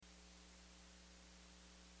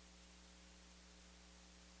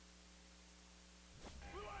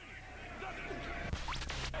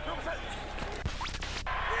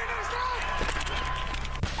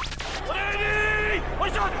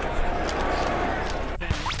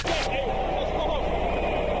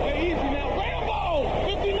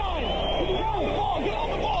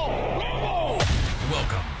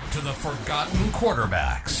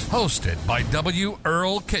Quarterbacks, hosted by W.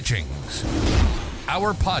 Earl Kitchings.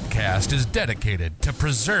 Our podcast is dedicated to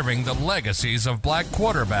preserving the legacies of black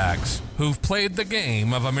quarterbacks who've played the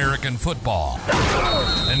game of American football.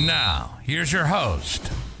 And now, here's your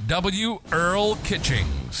host, W. Earl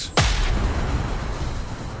Kitchings.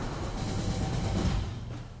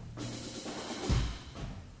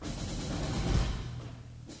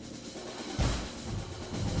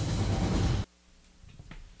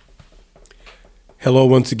 Hello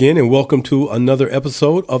once again, and welcome to another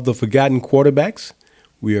episode of The Forgotten Quarterbacks.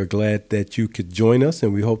 We are glad that you could join us,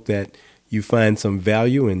 and we hope that you find some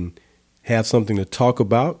value and have something to talk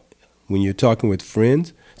about when you're talking with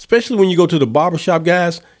friends, especially when you go to the barbershop,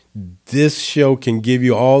 guys. This show can give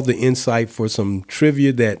you all the insight for some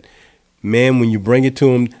trivia that, man, when you bring it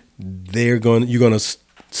to them, you're going to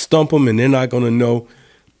stump them, and they're not going to know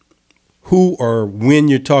who or when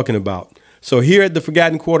you're talking about. So here at the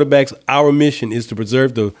Forgotten Quarterbacks, our mission is to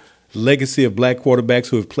preserve the legacy of black quarterbacks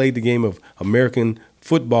who have played the game of American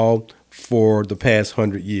football for the past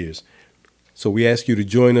 100 years. So we ask you to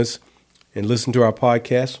join us and listen to our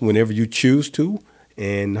podcast whenever you choose to,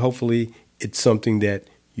 and hopefully it's something that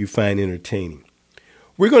you find entertaining.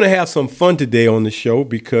 We're going to have some fun today on the show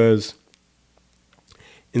because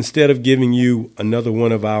instead of giving you another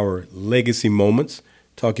one of our legacy moments,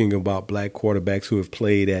 talking about black quarterbacks who have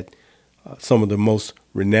played at some of the most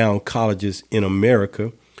renowned colleges in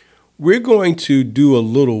America, we're going to do a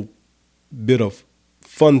little bit of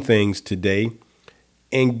fun things today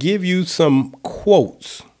and give you some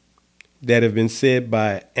quotes that have been said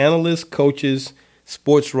by analysts, coaches,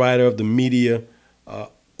 sports writer of the media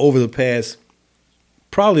over the past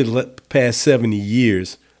 70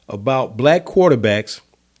 years about black quarterbacks.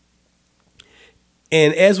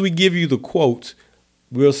 And as we give you the quotes,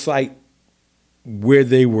 we'll cite where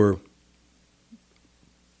they were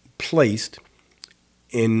placed,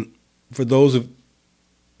 and for those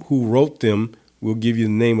who wrote them, we'll give you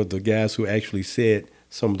the name of the guys who actually said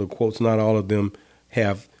some of the quotes. Not all of them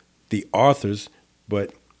have the authors,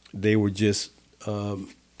 but they were just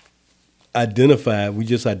identified. We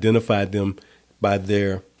just identified them by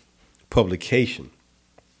their publication.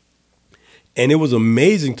 And it was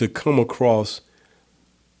amazing to come across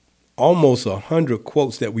almost 100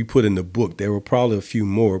 quotes that we put in the book. There were probably a few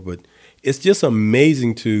more, but it's just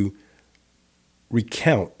amazing to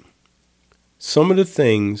recount some of the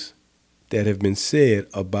things that have been said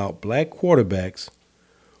about black quarterbacks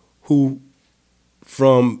who,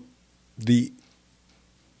 from the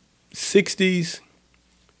 60s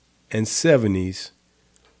and 70s,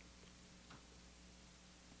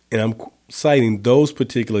 and I'm citing those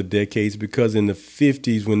particular decades because in the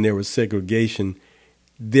 50s, when there was segregation,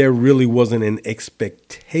 there really wasn't an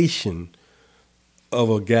expectation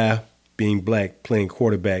of a guy being black playing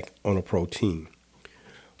quarterback on a pro team.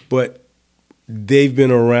 But they've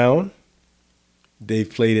been around. They've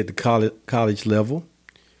played at the college level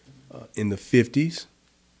in the 50s.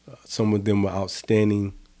 Some of them were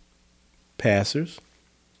outstanding passers.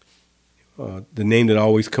 The name that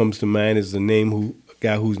always comes to mind is a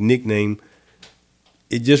guy whose nickname,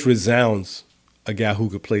 it just resounds a guy who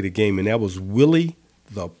could play the game, and that was Willie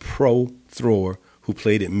the Pro Thrower, who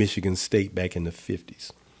played at Michigan State back in the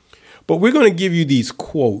 50s. But we're going to give you these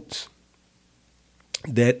quotes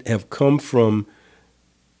that have come from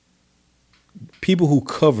people who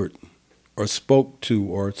covered or spoke to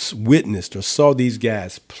or witnessed or saw these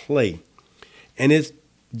guys play. And it's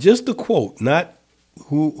just a quote, not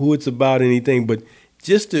who it's about anything, but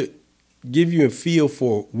just to give you a feel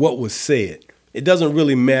for what was said. It doesn't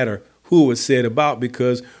really matter who it was said about,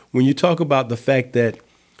 because when you talk about the fact that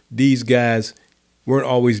these guys weren't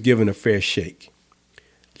always given a fair shake,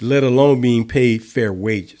 let alone being paid fair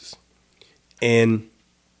wages. And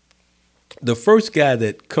the first guy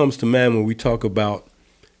that comes to mind when we talk about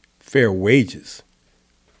fair wages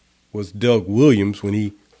was Doug Williams, when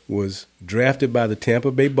he was drafted by the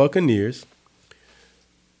Tampa Bay Buccaneers,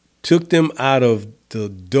 took them out of the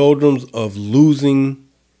doldrums of losing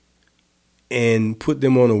and put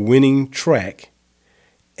them on a winning track.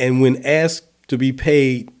 And when asked to be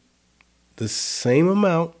paid the same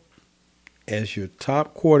amount as your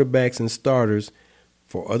top quarterbacks and starters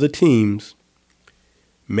for other teams,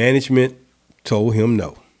 management told him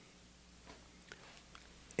no.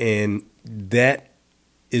 And that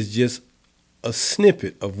is just a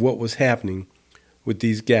snippet of what was happening with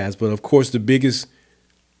these guys. But of course, the biggest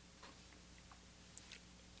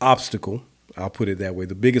obstacle, I'll put it that way,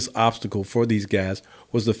 the biggest obstacle for these guys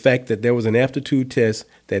was the fact that there was an aptitude test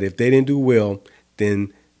that if they didn't do well,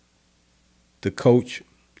 then the coach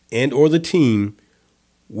and or the team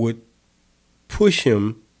would push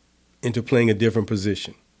him into playing a different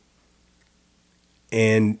position.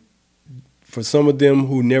 And for some of them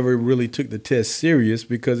who never really took the test serious,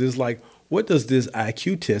 because it's like, what does this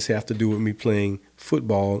IQ test have to do with me playing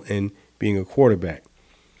football and being a quarterback?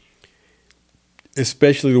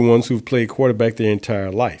 Especially the ones who've played quarterback their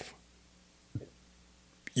entire life.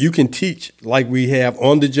 You can teach like we have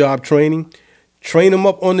on-the-job training. Train them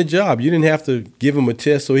up on the job. You didn't have to give him a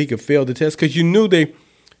test so he could fail the test because you knew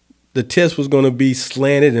the test was going to be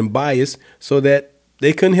slanted and biased so that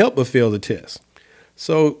they couldn't help but fail the test.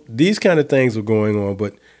 So these kind of things are going on.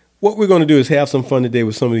 But what we're going to do is have some fun today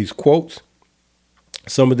with some of these quotes.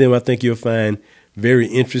 Some of them I think you'll find very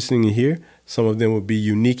interesting to hear. Some of them will be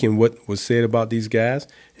unique in what was said about these guys.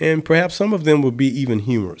 And perhaps some of them will be even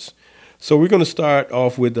humorous. So we're going to start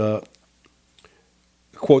off with a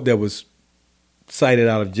quote that was cited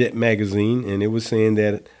out of Jet Magazine, and it was saying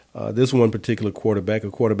that this one particular quarterback,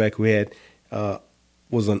 a quarterback who had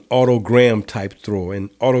was an Otto Graham type thrower, and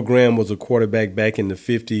Otto Graham was a quarterback back in the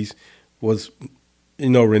 50s, was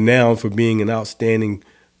renowned for being an outstanding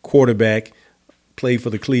quarterback, played for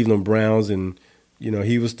the Cleveland Browns, and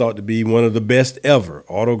he was thought to be one of the best ever,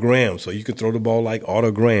 Otto Graham. So you could throw the ball like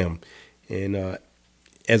Otto Graham, and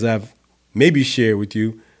as I've maybe shared with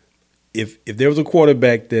you, if there was a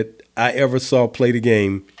quarterback that I ever saw play the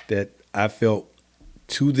game that I felt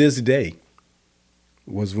to this day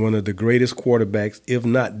was one of the greatest quarterbacks, if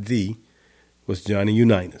not was Johnny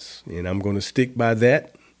Unitas. And I'm going to stick by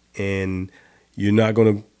that, and you're not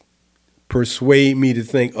going to persuade me to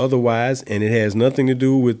think otherwise, and it has nothing to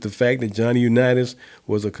do with the fact that Johnny Unitas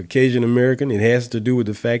was a Caucasian American. It has to do with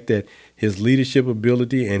the fact that his leadership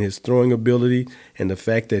ability and his throwing ability and the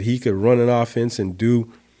fact that he could run an offense and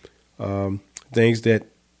do things that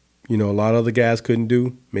a lot of other guys couldn't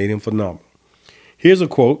do, made him phenomenal. Here's a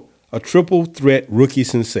quote: "A triple threat rookie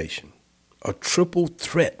sensation." A triple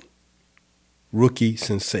threat rookie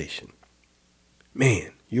sensation.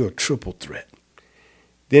 Man, you're a triple threat.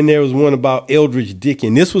 Then there was one about Eldridge Dickey,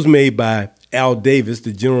 and this was made by Al Davis,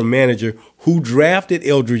 the general manager, who drafted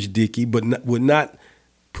Eldridge Dickey, but would not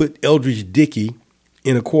put Eldridge Dickey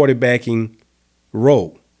in a quarterbacking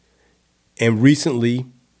role. And recently,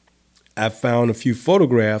 I found a few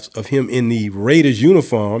photographs of him in the Raiders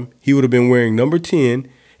uniform. He would have been wearing number 10,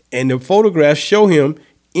 and the photographs show him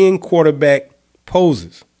in quarterback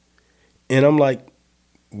poses. And I'm like,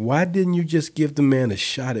 why didn't you just give the man a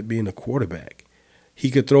shot at being a quarterback?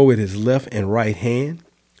 He could throw with his left and right hand.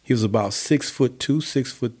 He was about 6'2",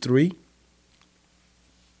 6'3".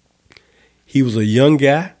 He was a young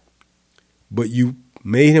guy, but you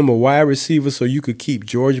made him a wide receiver so you could keep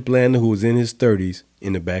George Blanda, who was in his 30s,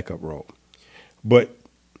 in the backup role. But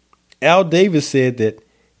Al Davis said that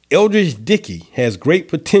Eldridge Dickey has great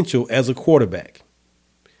potential as a quarterback.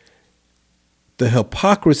 The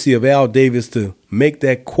hypocrisy of Al Davis to make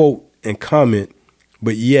that quote and comment,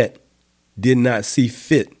 but yet did not see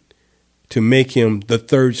fit to make him the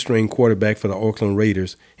third-string quarterback for the Oakland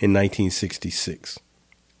Raiders in 1966.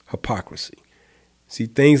 Hypocrisy. See,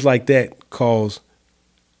 things like that cause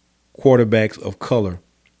quarterbacks of color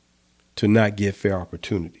to not get fair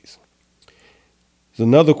opportunities. There's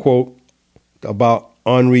another quote about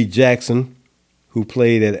Henri Jackson, who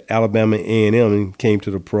played at Alabama A&M and came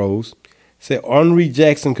to the pros. Said Henri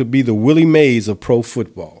Jackson could be the Willie Mays of pro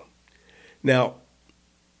football. Now,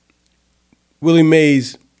 Willie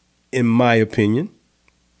Mays, in my opinion,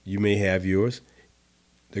 you may have yours,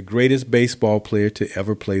 the greatest baseball player to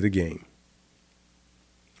ever play the game.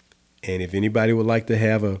 And if anybody would like to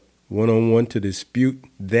have a one-on-one to dispute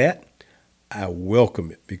that, I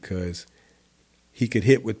welcome it, because he could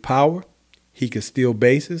hit with power, he could steal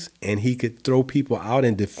bases, and he could throw people out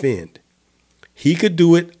and defend. He could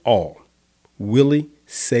do it all. Willie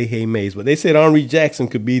Say Hey Mays. But they said Henri Jackson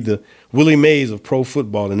could be the Willie Mays of pro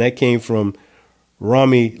football, and that came from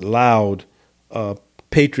Rami Loud,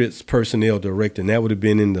 Patriots personnel director, and that would have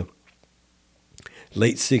been in the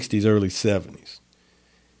late 60s, early 70s.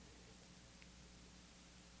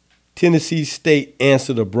 Tennessee State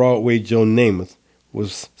answer to Broadway Joe Namath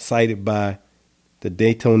was cited by the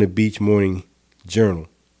Daytona Beach Morning Journal.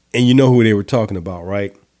 And you know who they were talking about,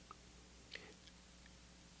 right?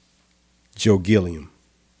 Joe Gilliam.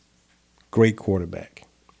 Great quarterback.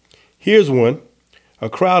 Here's one. A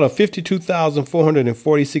crowd of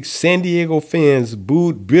 52,446 San Diego fans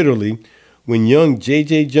booed bitterly when young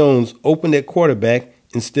J.J. Jones opened at quarterback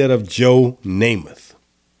instead of Joe Namath.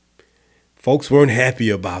 Folks weren't happy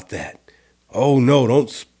about that. Oh, no,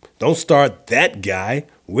 don't start that guy.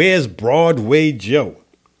 Where's Broadway Joe?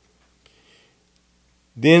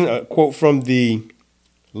 Then a quote from the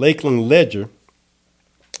Lakeland Ledger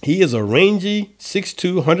He is a rangy,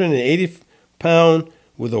 6'2", 180-pound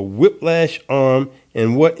with a whiplash arm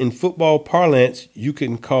and what in football parlance you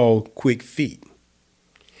can call quick feet.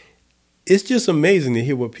 It's just amazing to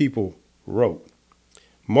hear what people wrote.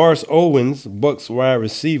 Morris Owens, Bucks wide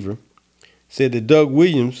receiver, said that Doug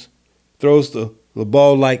Williams throws the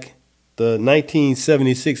ball like the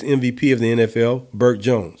 1976 MVP of the NFL, Burt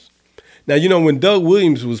Jones. Now, you know, when Doug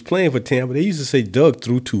Williams was playing for Tampa, they used to say Doug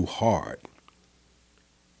threw too hard.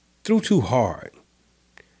 Threw too hard.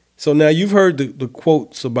 So now you've heard the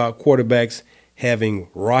quotes about quarterbacks having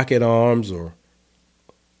rocket arms or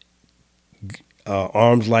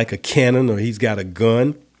arms like a cannon or he's got a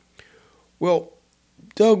gun. Well,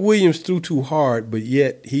 Doug Williams threw too hard, but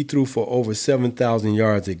yet he threw for over 7,000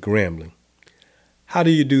 yards at Grambling. How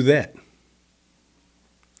do you do that?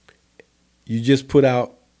 You just put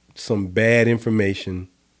out some bad information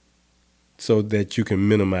so that you can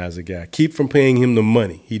minimize the guy. Keep from paying him the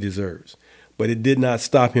money he deserves. But it did not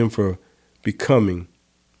stop him from becoming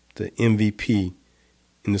the MVP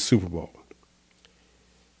in the Super Bowl.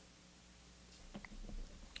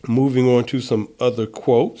 Moving on to some other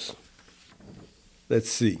quotes. Let's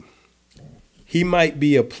see. He might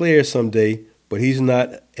be a player someday, but he's not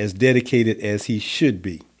as dedicated as he should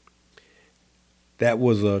be. That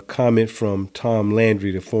was a comment from Tom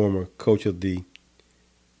Landry, the former coach of the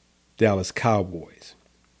Dallas Cowboys.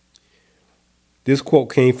 This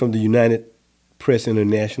quote came from the United Press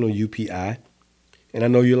International, UPI. And I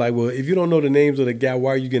know you're like, well, if you don't know the names of the guy,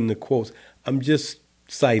 why are you getting the quotes? I'm just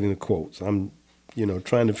citing the quotes. I'm,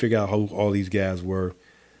 trying to figure out who all these guys were.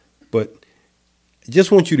 But I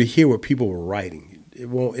just want you to hear what people were writing.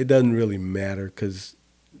 It doesn't really matter because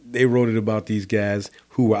they wrote it about these guys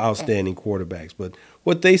who were outstanding quarterbacks. But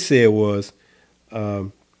what they said was,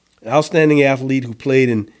 an outstanding athlete who played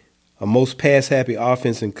in a most pass-happy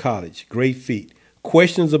offense in college. Great feat.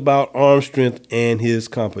 Questions about arm strength and his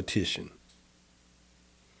competition.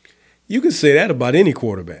 You can say that about any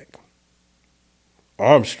quarterback.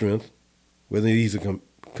 Arm strength, whether he's a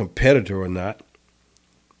competitor or not.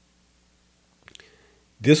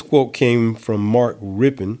 This quote came from Mark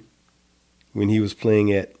Rippon when he was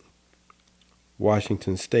playing at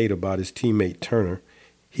Washington State about his teammate Turner.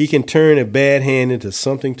 He can turn a bad hand into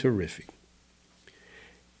something terrific.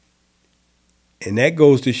 And that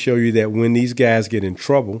goes to show you that when these guys get in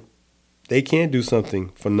trouble, they can do something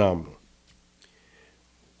phenomenal.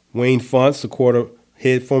 Wayne Fontes,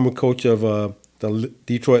 the former coach of the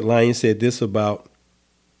Detroit Lions, said this about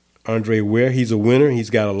Andre Ware. He's a winner. He's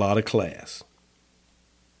got a lot of class.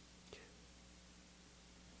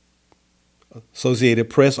 Associated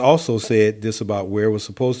Press also said this about Ware, was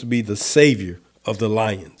supposed to be the savior of the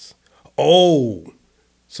Lions. Oh,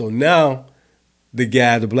 so now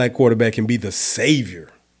the black quarterback, can be the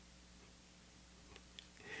savior.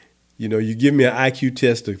 You give me an IQ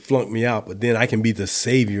test to flunk me out, but then I can be the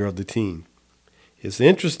savior of the team. It's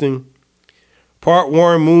interesting. Part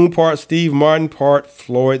Warren Moon, part Steve Martin, part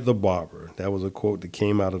Floyd the Barber. That was a quote that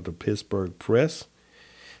came out of the Pittsburgh Press.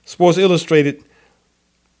 Sports Illustrated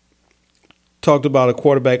talked about a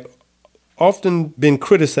quarterback often been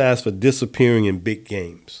criticized for disappearing in big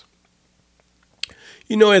games.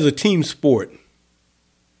 As a team sport,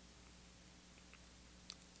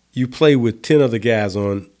 you play with 10 other guys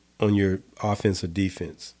on your offense or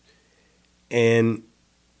defense. And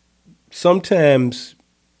sometimes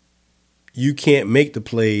you can't make the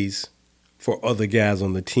plays for other guys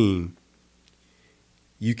on the team.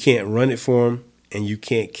 You can't run it for them, and you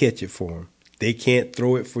can't catch it for them. They can't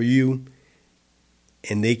throw it for you,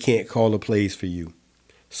 and they can't call the plays for you.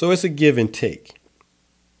 So it's a give and take.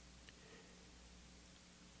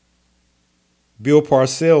 Bill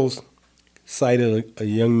Parcells cited a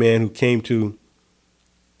young man who came to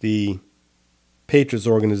the Patriots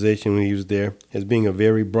organization when he was there as being a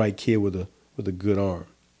very bright kid with a good arm.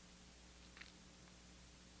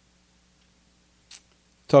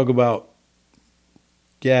 Talk about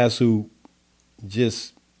guys who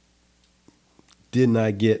just did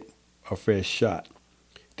not get a fair shot.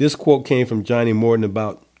 This quote came from Johnny Morton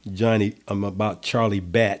about Charlie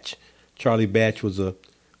Batch. Charlie Batch was a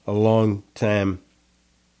long time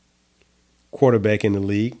quarterback in the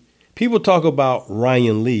league. People talk about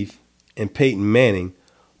Ryan Leaf and Peyton Manning,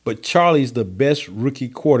 but Charlie's the best rookie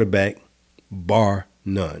quarterback, bar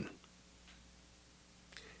none.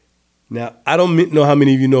 Now, I don't know how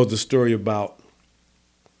many of you know the story about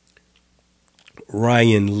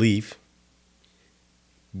Ryan Leaf,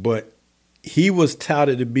 but he was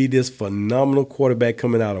touted to be this phenomenal quarterback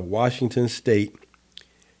coming out of Washington State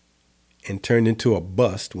and turned into a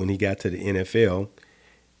bust when he got to the NFL.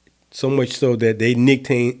 So much so that they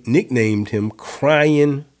nicknamed him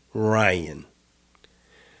Crying Ryan.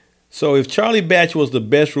 So if Charlie Batch was the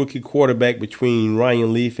best rookie quarterback between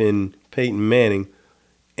Ryan Leaf and Peyton Manning,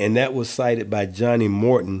 and that was cited by Johnny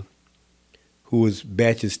Morton, who was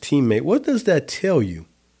Batch's teammate, what does that tell you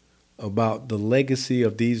about the legacy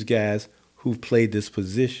of these guys who've played this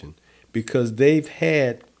position? Because they've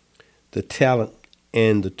had the talent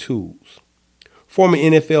and the tools. Former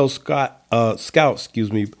NFL scout,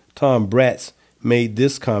 Tom Bratz made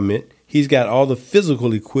this comment. He's got all the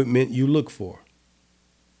physical equipment you look for.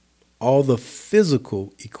 All the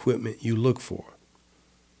physical equipment you look for.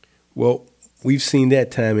 Well, we've seen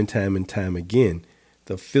that time and time and time again.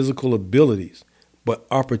 The physical abilities. But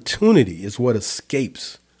opportunity is what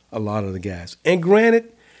escapes a lot of the guys. And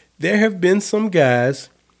granted, there have been some guys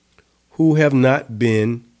who have not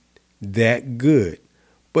been that good.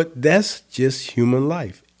 But that's just human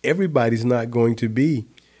life. Everybody's not going to be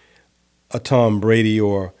a Tom Brady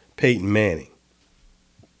or Peyton Manning.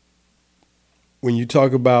 When you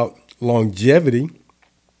talk about longevity,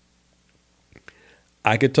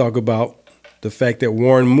 I could talk about the fact that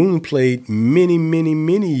Warren Moon played many, many,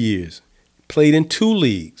 many years, played in 2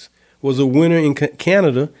 leagues, was a winner in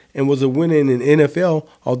Canada and was a winner in the NFL,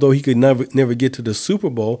 although he could never get to the Super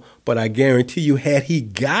Bowl. But I guarantee you, had he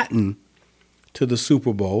gotten to the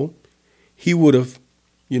Super Bowl, he would have,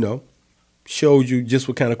 showed you just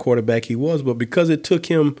what kind of quarterback he was. But because it took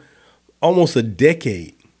him almost a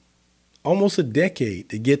decade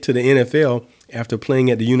to get to the NFL after playing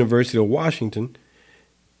at the University of Washington,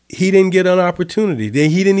 he didn't get an opportunity.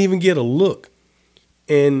 He didn't even get a look.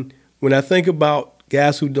 And when I think about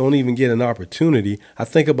guys who don't even get an opportunity, I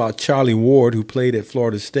think about Charlie Ward, who played at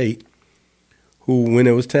Florida State, who, when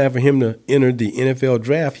it was time for him to enter the NFL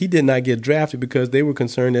draft, he did not get drafted because they were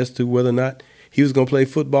concerned as to whether or not he was going to play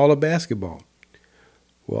football or basketball.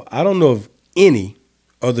 Well, I don't know of any,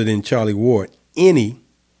 other than Charlie Ward,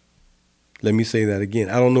 let me say that again,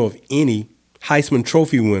 I don't know of any Heisman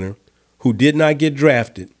Trophy winner who did not get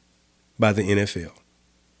drafted by the NFL.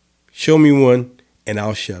 Show me one, and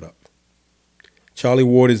I'll shut up. Charlie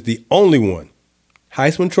Ward is the only one,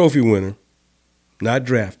 Heisman Trophy winner, not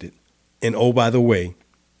drafted. And oh, by the way,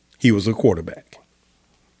 he was a quarterback.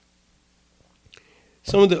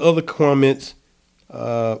 Some of the other comments,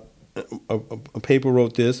 a paper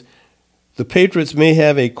wrote this: the Patriots may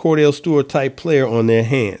have a Cordell Stewart type player on their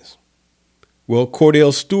hands. Well,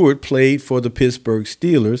 Cordell Stewart played for the Pittsburgh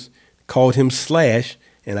Steelers, called him Slash,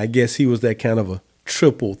 and I guess he was that kind of a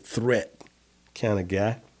triple threat kind of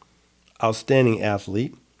guy. Outstanding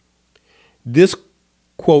athlete. This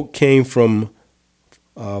quote came from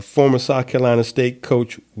former South Carolina State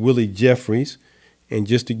coach Willie Jeffries. And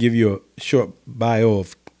just to give you a short bio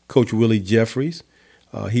of Coach Willie Jeffries,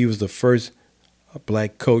 he was the first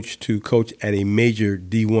black coach to coach at a major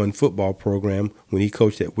D1 football program when he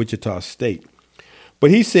coached at Wichita State.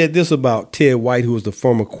 But he said this about Ted White, who was the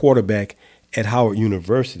former quarterback at Howard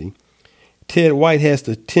University. Ted White has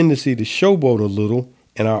the tendency to showboat a little,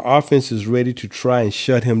 and our offense is ready to try and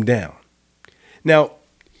shut him down. Now,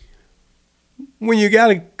 when you got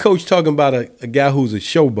a coach talking about a guy who's a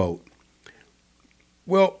showboat,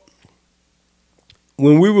 well,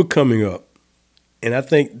 when we were coming up, and I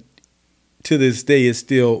think to this day it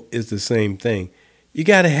still is the same thing, you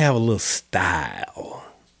got to have a little style.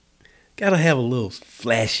 Got to have a little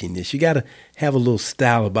flashiness. You got to have a little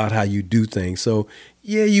style about how you do things. So,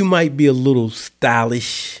 yeah, you might be a little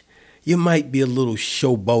stylish. You might be a little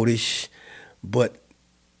showboatish, but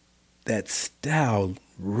that style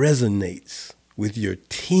resonates with your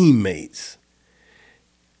teammates.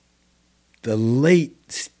 The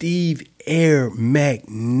late Steve Air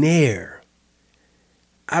McNair.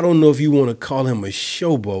 I don't know if you want to call him a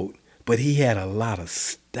showboat, but he had a lot of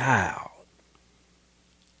style.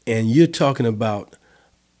 And you're talking about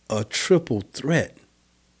a triple threat.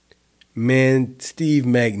 Man, Steve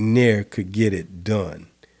McNair could get it done.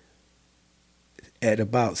 At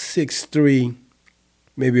about 6'3",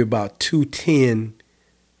 maybe about 210,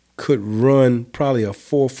 could run probably a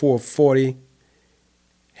 4.4 40.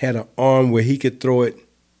 Had an arm where he could throw it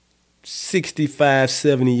 65,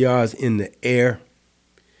 70 yards in the air.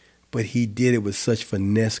 But he did it with such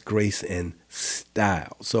finesse, grace, and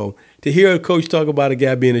style. So to hear a coach talk about a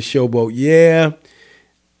guy being a showboat, yeah,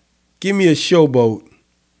 give me a showboat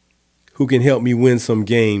who can help me win some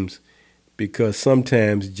games, because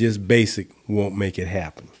sometimes just basic won't make it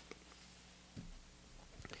happen.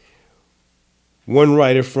 One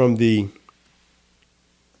writer from the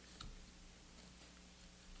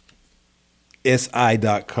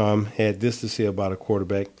SI.com had this to say about a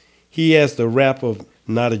quarterback. He has the rap of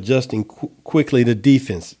not adjusting quickly to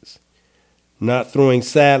defenses, not throwing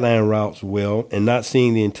sideline routes well, and not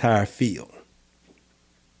seeing the entire field.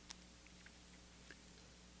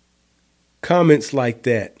 Comments like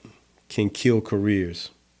that can kill careers,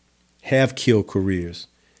 have killed careers.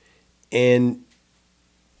 And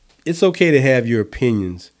it's okay to have your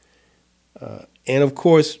opinions. And of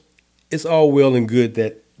course, it's all well and good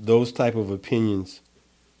that those type of opinions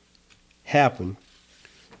happen.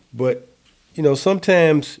 But,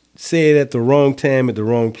 sometimes say it at the wrong time, at the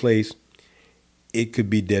wrong place, it could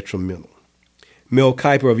be detrimental. Mel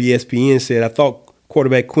Kiper of ESPN said, I thought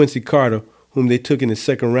quarterback Quincy Carter, whom they took in the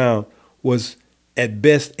second round, was at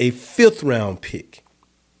best a fifth-round pick.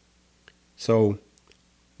 So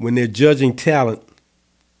when they're judging talent,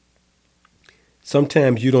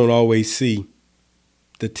 sometimes you don't always see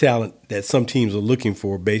the talent that some teams are looking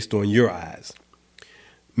for based on your eyes.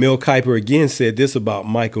 Mel Kiper again said this about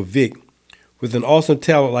Michael Vick. With an awesome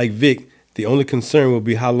talent like Vick, the only concern will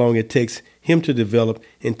be how long it takes him to develop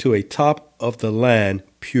into a top-of-the-line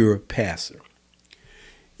pure passer.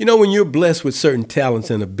 When you're blessed with certain talents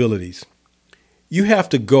and abilities, you have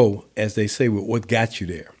to go, as they say, with what got you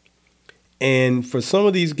there. And for some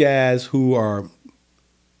of these guys who are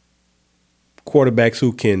quarterbacks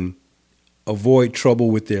who can avoid trouble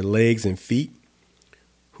with their legs and feet,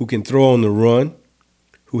 who can throw on the run,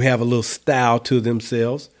 who have a little style to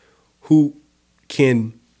themselves, who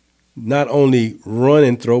can not only run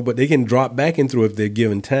and throw, but they can drop back and throw if they're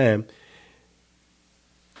given time.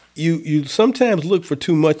 You sometimes look for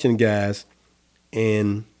too much in guys,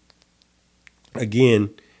 and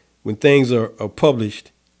again, when things are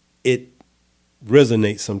published, it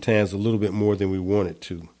resonates sometimes a little bit more than we want it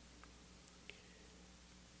to.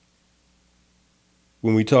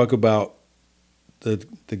 When we talk about the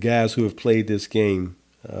guys who have played this game,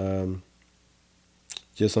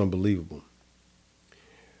 just unbelievable.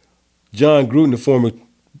 John Gruden, the former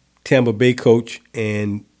Tampa Bay coach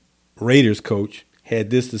and Raiders coach, had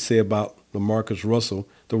this to say about LaMarcus Russell.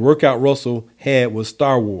 The workout Russell had was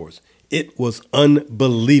Star Wars. It was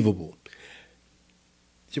unbelievable.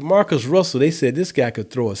 JaMarcus Russell, they said this guy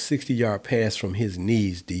could throw a 60-yard pass from his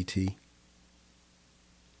knees, DT.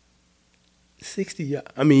 60 yards.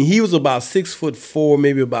 I mean, he was about 6'4",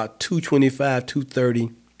 maybe about 225,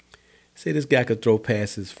 230. Say this guy could throw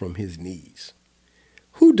passes from his knees.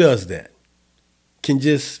 Who does that? Can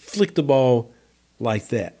just flick the ball like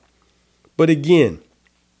that. But again,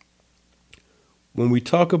 when we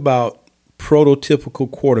talk about prototypical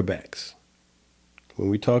quarterbacks, when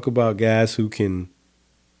we talk about guys who can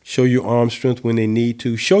show you arm strength when they need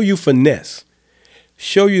to, show you finesse,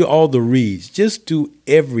 show you all the reads, just do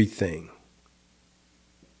everything,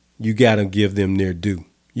 you got to give them their due.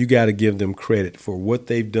 You got to give them credit for what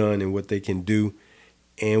they've done and what they can do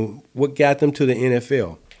and what got them to the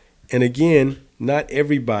NFL. And again, not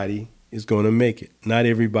everybody is going to make it. Not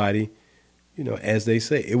everybody, as they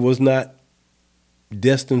say, it was not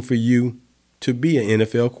destined for you to be an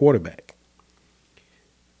NFL quarterback.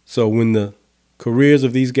 So when the careers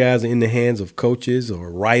of these guys are in the hands of coaches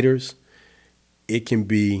or writers, it can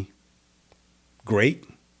be great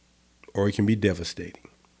or it can be devastating.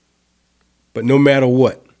 But no matter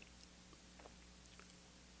what,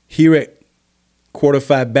 here at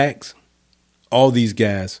Quarterfive Backs, all these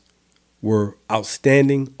guys were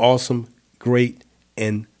outstanding, awesome, great,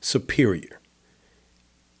 and superior.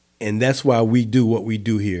 And that's why we do what we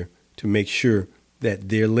do here, to make sure that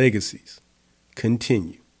their legacies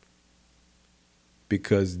continue,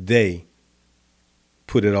 because they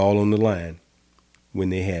put it all on the line when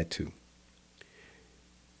they had to.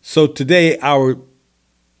 So today, our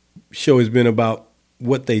show has been about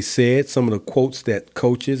what they said, some of the quotes that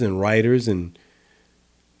coaches and writers and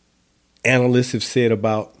analysts have said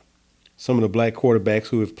about some of the black quarterbacks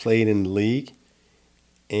who have played in the league.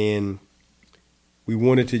 And we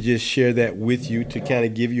wanted to just share that with you to kind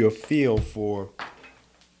of give you a feel for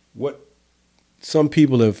what some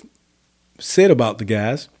people have said about the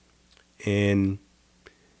guys and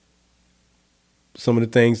some of the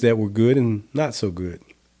things that were good and not so good.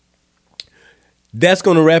 That's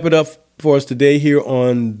going to wrap it up for us today here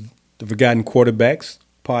on the Forgotten Quarterbacks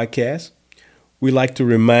podcast. We'd like to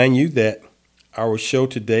remind you that our show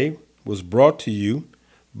today was brought to you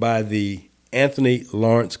by the Anthony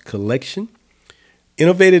Lawrence Collection,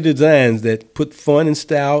 innovative designs that put fun and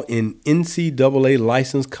style in NCAA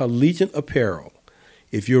licensed collegiate apparel.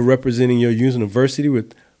 If you're representing your university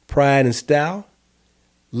with pride and style,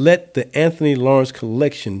 let the Anthony Lawrence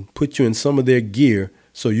Collection put you in some of their gear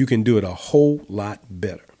so you can do it a whole lot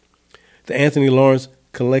better. The Anthony Lawrence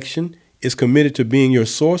Collection is committed to being your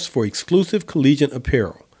source for exclusive collegiate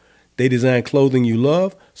apparel. They design clothing you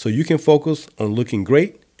love so you can focus on looking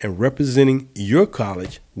great and representing your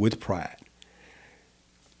college with pride.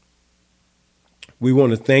 We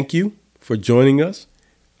want to thank you for joining us.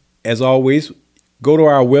 As always, go to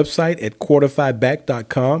our website at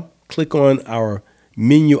quarterfiveback.com, click on our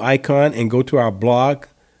menu icon, and go to our blog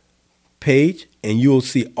page, and you will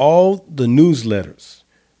see all the newsletters.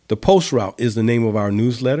 The Post Route is the name of our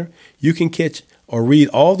newsletter. You can catch or read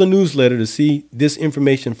all the newsletter to see this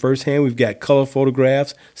information firsthand. We've got color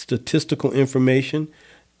photographs, statistical information,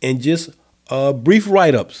 and just brief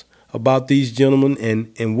write-ups about these gentlemen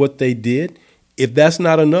and what they did. If that's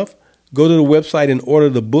not enough, go to the website and order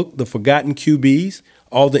the book, The Forgotten QBs.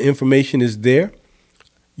 All the information is there.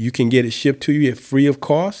 You can get it shipped to you at free of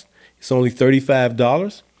cost. It's only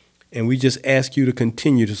 $35. And we just ask you to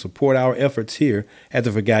continue to support our efforts here at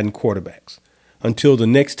the Forgotten Quarterbacks. Until the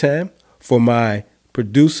next time, for my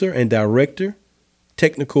producer and director,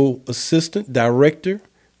 technical assistant, director,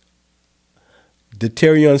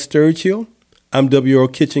 Deterion Sturgill, I'm W. Earl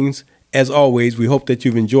Kitchings. As always, we hope that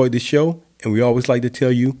you've enjoyed the show, and we always like to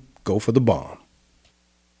tell you, go for the bomb.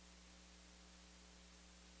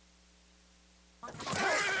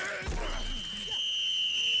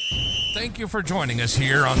 Thank you for joining us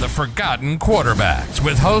here on The Forgotten Quarterbacks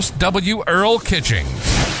with host W. Earl Kitchings.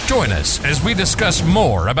 Join us as we discuss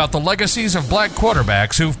more about the legacies of black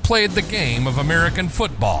quarterbacks who've played the game of American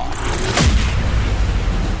football.